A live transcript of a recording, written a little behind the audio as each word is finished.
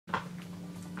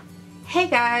Hey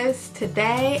guys,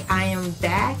 today I am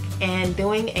back and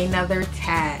doing another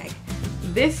tag.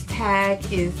 This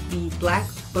tag is the Black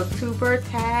Booktuber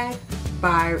Tag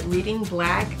by Reading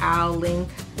Black. I'll link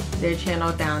their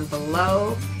channel down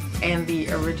below and the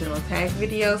original tag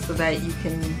video so that you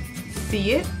can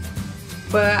see it.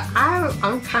 But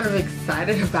I'm kind of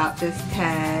excited about this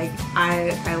tag.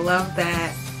 I love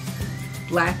that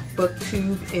Black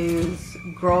Booktube is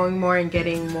growing more and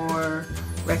getting more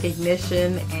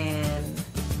recognition and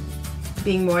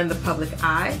being more in the public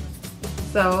eye.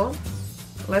 So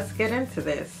let's get into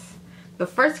this. The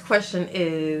first question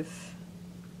is,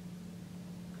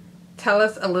 tell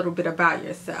us a little bit about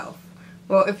yourself.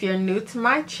 Well, if you're new to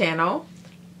my channel,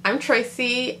 I'm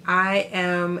Tracy. I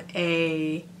am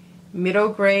a middle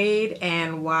grade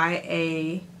and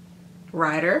YA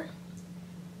writer.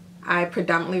 I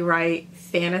predominantly write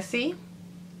fantasy,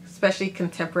 especially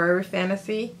contemporary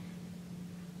fantasy.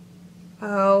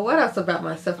 What else about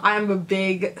myself? I'm a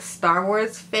big Star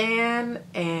Wars fan,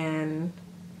 and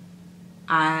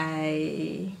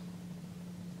trying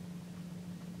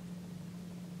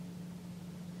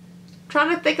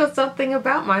to think of something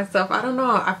about myself. I don't know.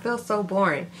 I feel so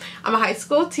boring. I'm a high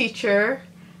school teacher,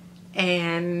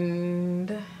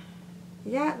 and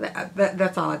yeah,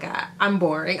 that's all I got. I'm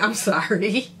boring. I'm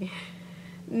sorry.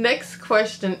 Next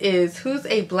question is, who's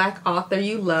a Black author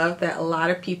you love that a lot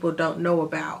of people don't know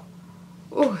about?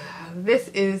 Ooh, this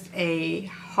is a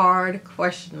hard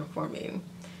question for me.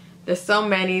 There's so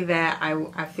many that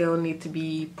I feel need to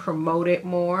be promoted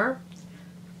more.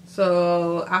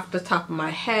 So off the top of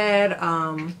my head,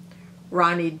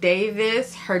 Ronnie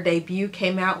Davis, her debut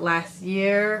came out last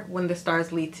year, When the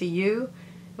Stars Lead to You.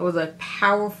 It was a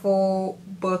powerful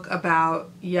book about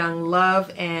young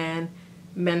love and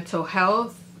mental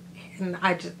health. And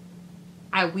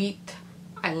I wept,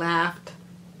 I laughed.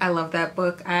 I love that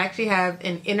book. I actually have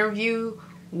an interview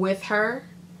with her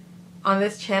on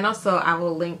this channel, so I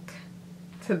will link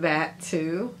to that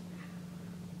too.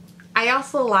 I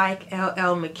also like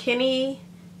L.L. McKinney,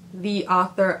 the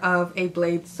author of A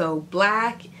Blade So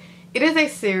Black. It is a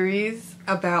series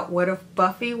about what if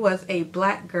Buffy was a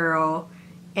black girl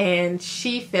and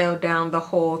she fell down the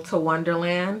hole to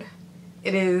Wonderland.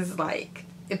 It's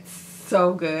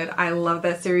so good. I love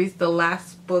that series. The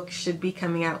last book should be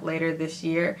coming out later this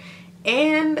year.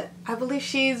 And I believe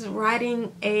she's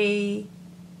writing I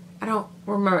don't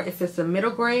remember if it's a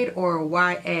middle grade or a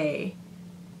YA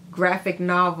graphic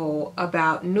novel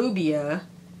about Nubia,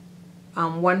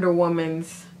 Wonder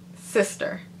Woman's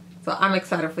sister. So I'm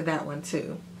excited for that one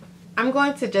too. I'm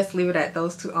going to just leave it at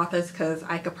those two authors because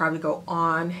I could probably go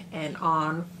on and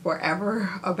on forever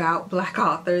about Black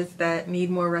authors that need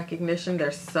more recognition.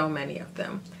 There's so many of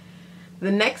them.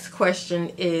 The next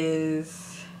question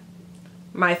is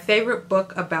my favorite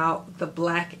book about the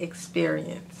Black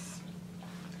experience.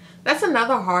 That's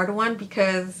another hard one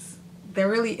because there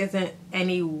really isn't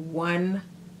any one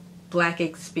Black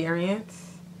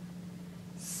experience.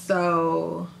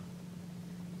 So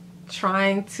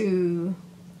trying to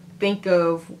think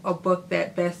of a book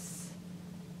that best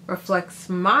reflects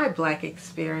my Black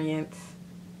experience,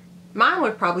 mine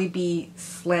would probably be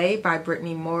Slay by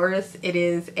Brittany Morris. It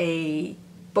is a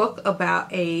book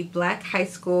about a Black high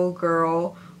school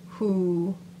girl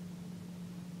who,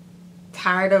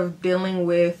 tired of dealing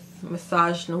with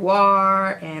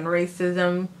misogynoir and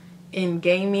racism in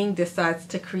gaming, decides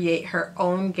to create her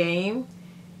own game,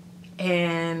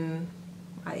 and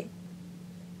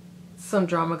some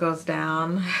drama goes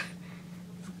down.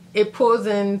 It pulls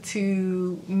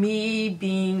into me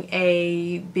being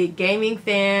a big gaming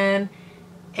fan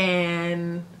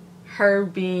and her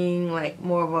being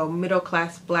more of a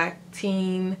middle-class Black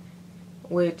teen,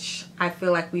 which I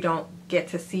feel like we don't get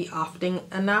to see often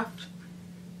enough.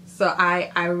 So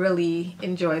I really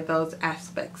enjoy those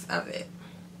aspects of it.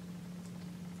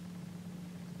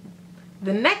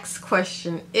 The next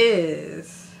question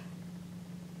is,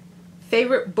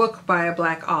 favorite book by a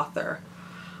Black author?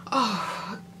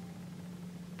 Oh,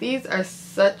 these are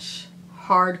such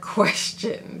hard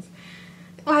questions.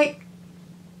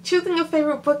 Choosing a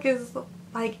favorite book is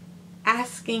like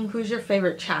asking who's your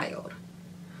favorite child.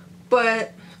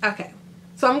 But, okay.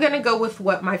 So I'm going to go with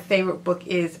what my favorite book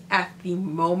is at the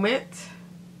moment.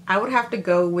 I would have to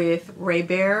go with Ray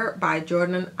Bear by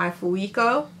Jordan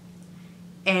Ifueko.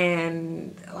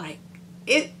 And,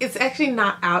 it's actually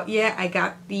not out yet. I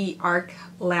got the ARC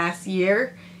last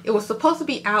year. It was supposed to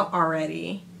be out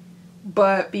already,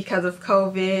 but because of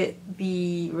COVID,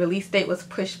 the release date was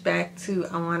pushed back to,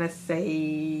 I want to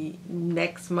say,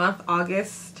 next month,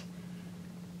 August,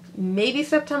 maybe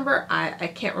September. I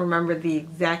can't remember the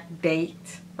exact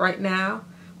date right now,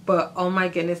 But oh my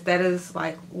goodness, that is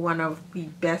like one of the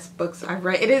best books I've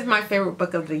read. It is my favorite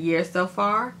book of the year so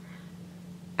far,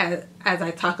 as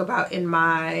I talk about in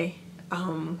my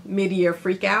mid-year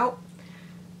freakout.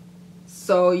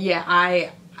 So yeah,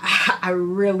 I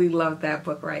really love that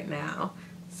book right now.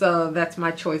 So that's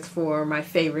my choice for my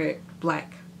favorite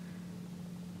Black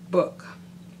book.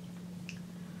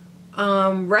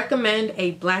 Recommend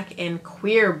a Black and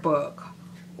queer book.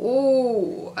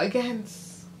 Ooh, again,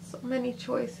 so many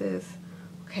choices.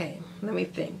 Okay, let me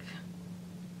think.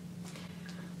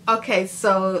 Okay,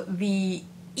 so the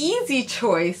easy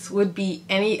choice would be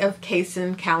any of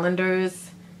Kaysen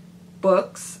Callender's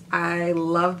books. I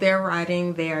love their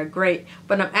writing. They are great.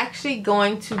 But I'm actually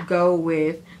going to go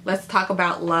with Let's Talk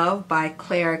About Love by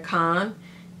Clara Khan.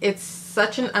 It's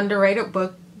such an underrated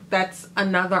book. That's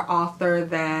another author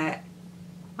that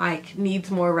like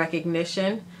needs more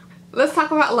recognition. Let's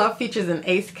Talk About Love features an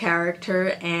ace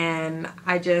character, and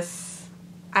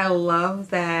I love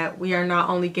that we are not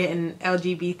only getting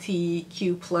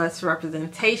LGBTQ plus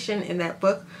representation in that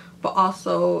book, but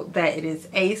also that it is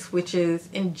ace, which is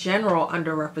in general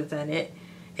underrepresented,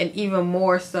 and even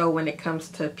more so when it comes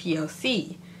to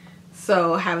POC.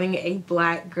 So having a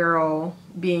Black girl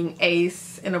being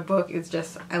ace in a book is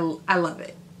just, I love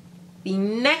it. The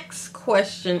next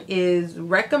question is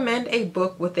recommend a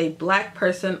book with a Black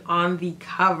person on the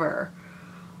cover.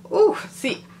 Ooh,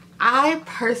 see, I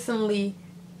personally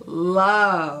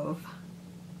love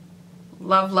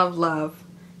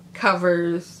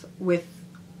covers with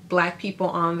Black people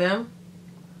on them.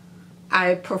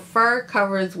 I prefer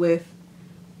covers with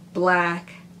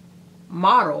Black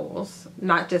models,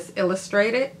 not just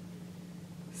illustrated.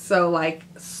 So like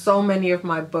so many of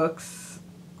my books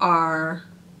are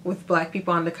with Black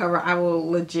people on the cover. I will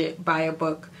legit buy a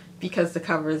book because the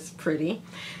cover is pretty.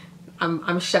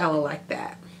 I'm shallow like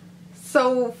that.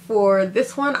 So for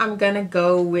this one, I'm gonna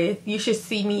go with You Should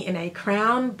See Me in a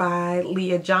Crown by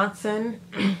Leah Johnson.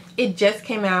 It just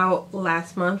came out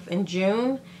last month in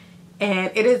June,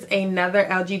 and it is another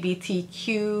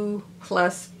LGBTQ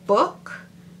plus book,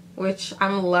 which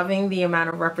I'm loving the amount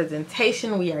of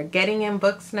representation we are getting in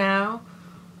books now.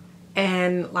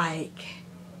 And like,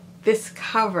 this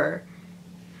cover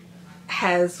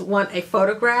has one, a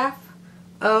photograph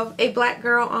of a Black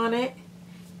girl on it,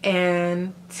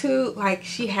 and two, like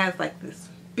she has like this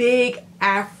big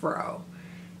afro,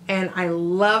 and I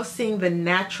love seeing the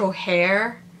natural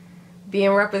hair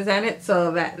being represented, so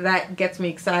that gets me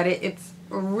excited. It's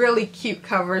a really cute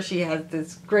cover. She has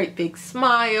this great big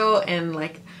smile and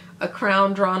like a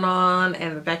crown drawn on,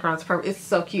 and the background's purple. It's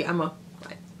so cute.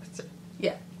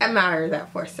 Yeah, admire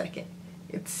that for a second.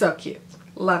 It's so cute.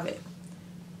 Love it.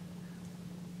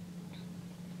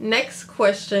 Next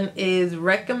question is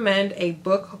recommend a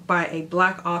book by a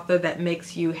Black author that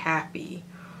makes you happy.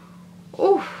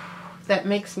 Ooh, that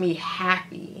makes me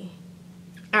happy.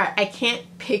 Alright, I can't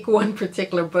pick one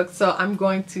particular book, so I'm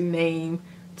going to name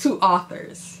two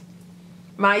authors.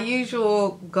 My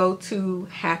usual go-to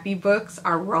happy books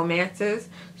are romances,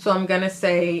 so I'm gonna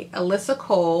say Alyssa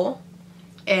Cole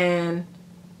and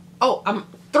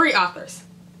three authors.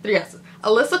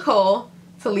 Alyssa Cole,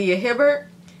 Talia Hibbert,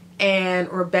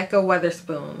 and Rebecca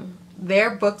Weatherspoon.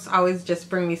 Their books always just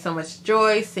bring me so much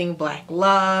joy, seeing Black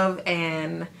love,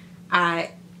 and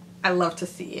I love to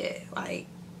see it. Like,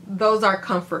 those are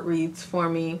comfort reads for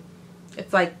me.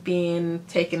 It's like being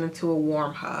taken into a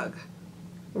warm hug.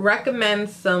 Recommend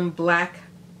some Black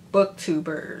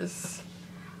booktubers.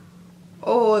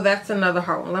 Oh, that's another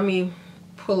hard one. Let me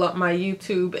pull up my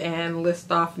YouTube and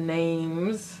list off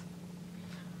names.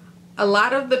 A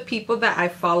lot of the people that I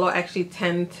follow actually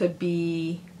tend to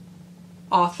be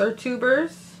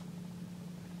authortubers.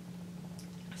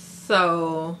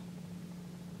 So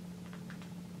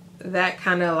that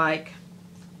kind of like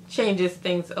changes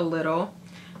things a little.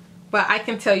 But I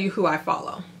can tell you who I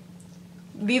follow.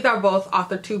 These are both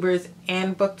authortubers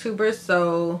and booktubers,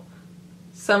 so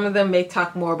some of them may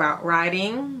talk more about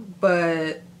writing,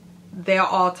 but they'll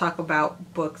all talk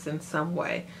about books in some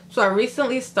way. So I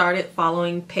recently started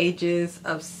following pages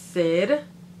of Sid.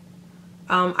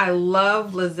 I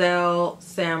love Lizelle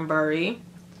Sambury.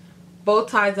 Bow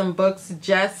Ties and Books.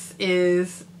 Jess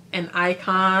is an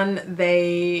icon.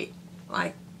 They're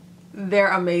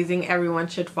amazing. Everyone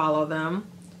should follow them.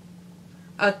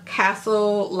 A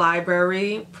Castle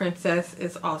Library Princess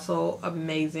is also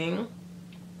amazing.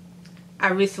 I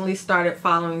recently started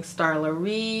following Starla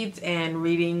Reads and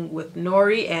Reading with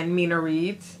Nori and Mina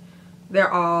Reads.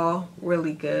 They're all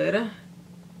really good.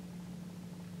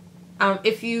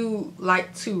 If you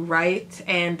like to write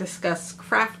and discuss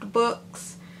craft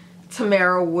books,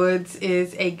 Tamara Woods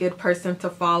is a good person to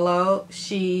follow.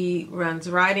 She runs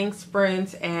writing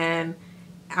sprints, and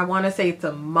I want to say it's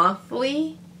a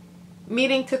monthly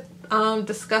meeting to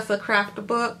discuss a craft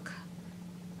book.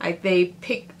 Like, they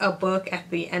pick a book at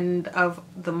the end of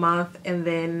the month, and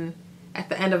then at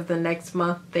the end of the next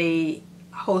month they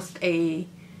host a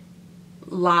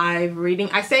live reading.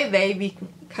 I say they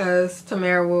because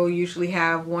Tamara will usually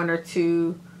have 1 or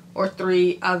 2 or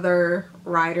 3 other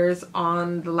writers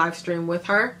on the live stream with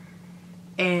her,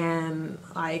 and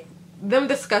like them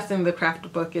discussing the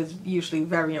craft book is usually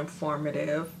very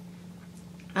informative.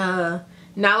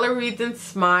 Nala Reads and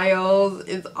Smiles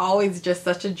is always just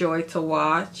such a joy to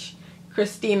watch.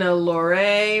 Christina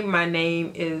Lore, My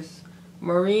Name is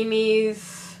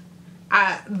Marini's.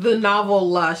 The novel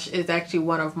Lush is actually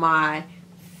one of my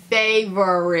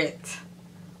favorite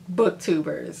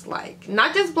booktubers. Like,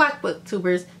 not just black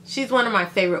booktubers, she's one of my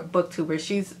favorite booktubers.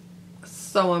 She's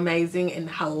so amazing and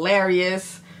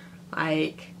hilarious.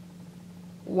 Like,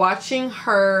 watching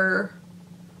her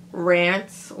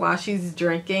rants while she's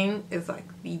drinking is like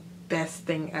the best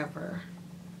thing ever.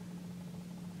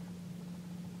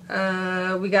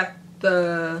 We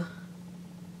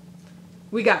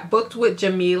got Booked with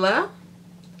Jamila.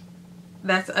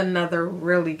 That's another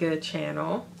really good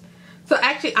channel. So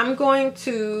actually, I'm going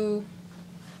to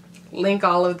link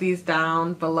all of these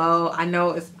down below. I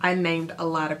know I named a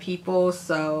lot of people,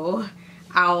 so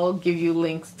I'll give you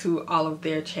links to all of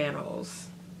their channels.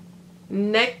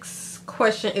 Next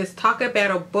question is, talk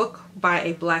about a book by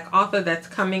a black author that's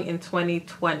coming in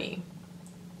 2020.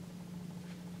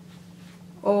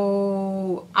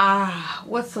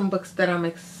 What's some books that I'm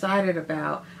excited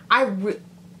about?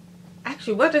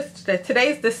 Actually, what is today?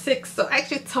 Today's the 6th, so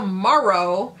actually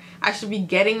tomorrow I should be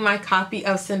getting my copy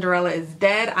of Cinderella is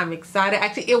Dead. I'm excited.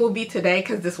 Actually, it will be today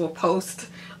because this will post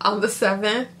on the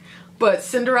 7th. But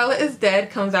Cinderella is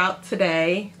Dead comes out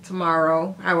today,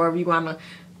 tomorrow, however you want to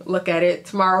look at it.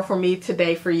 Tomorrow for me,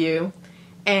 today for you.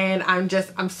 And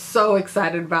I'm so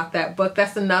excited about that book.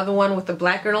 That's another one with a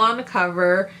black girl on the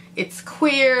cover. It's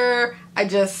queer.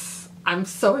 I'm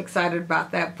so excited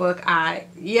about that book.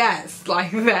 Yes,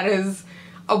 like, that is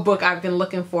a book I've been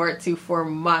looking forward to for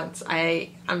months.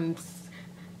 I'm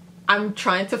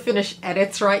trying to finish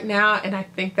edits right now, and I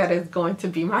think that is going to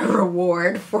be my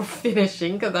reward for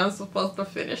finishing, because I'm supposed to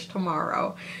finish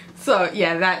tomorrow. So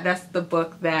yeah, that's the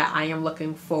book that I am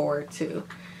looking forward to.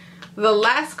 The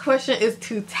last question is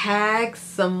to tag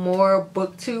some more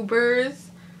booktubers,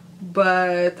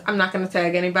 but I'm not going to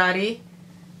tag anybody.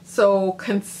 So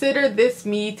consider this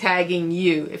me tagging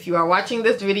you. If you are watching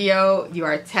this video, you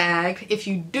are tagged. If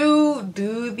you do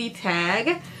the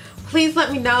tag, please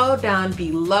let me know down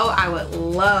below. I would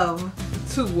love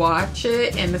to watch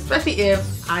it, and especially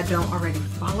if I don't already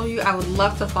follow you, I would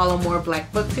love to follow more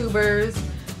black booktubers.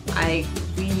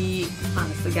 We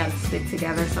honestly gotta stick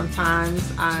together sometimes.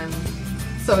 I'm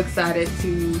so excited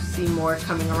to see more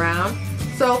coming around.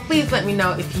 So please let me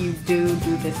know if you do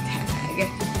this tag.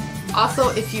 Also,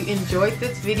 if you enjoyed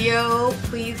this video,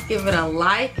 please give it a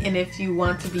like, and if you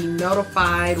want to be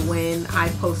notified when I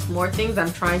post more things,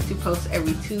 I'm trying to post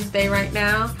every Tuesday right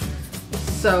now.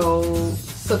 So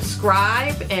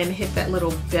subscribe and hit that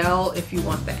little bell if you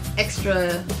want that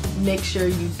extra, make sure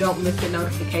you don't miss a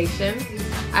notification.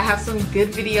 I have some good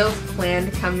videos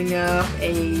planned coming up,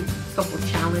 a couple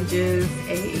challenges,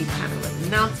 a kind of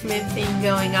announcement thing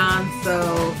going on,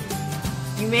 so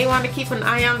you may want to keep an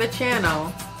eye on the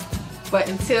channel. But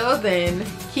until then,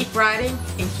 keep writing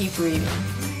and keep reading.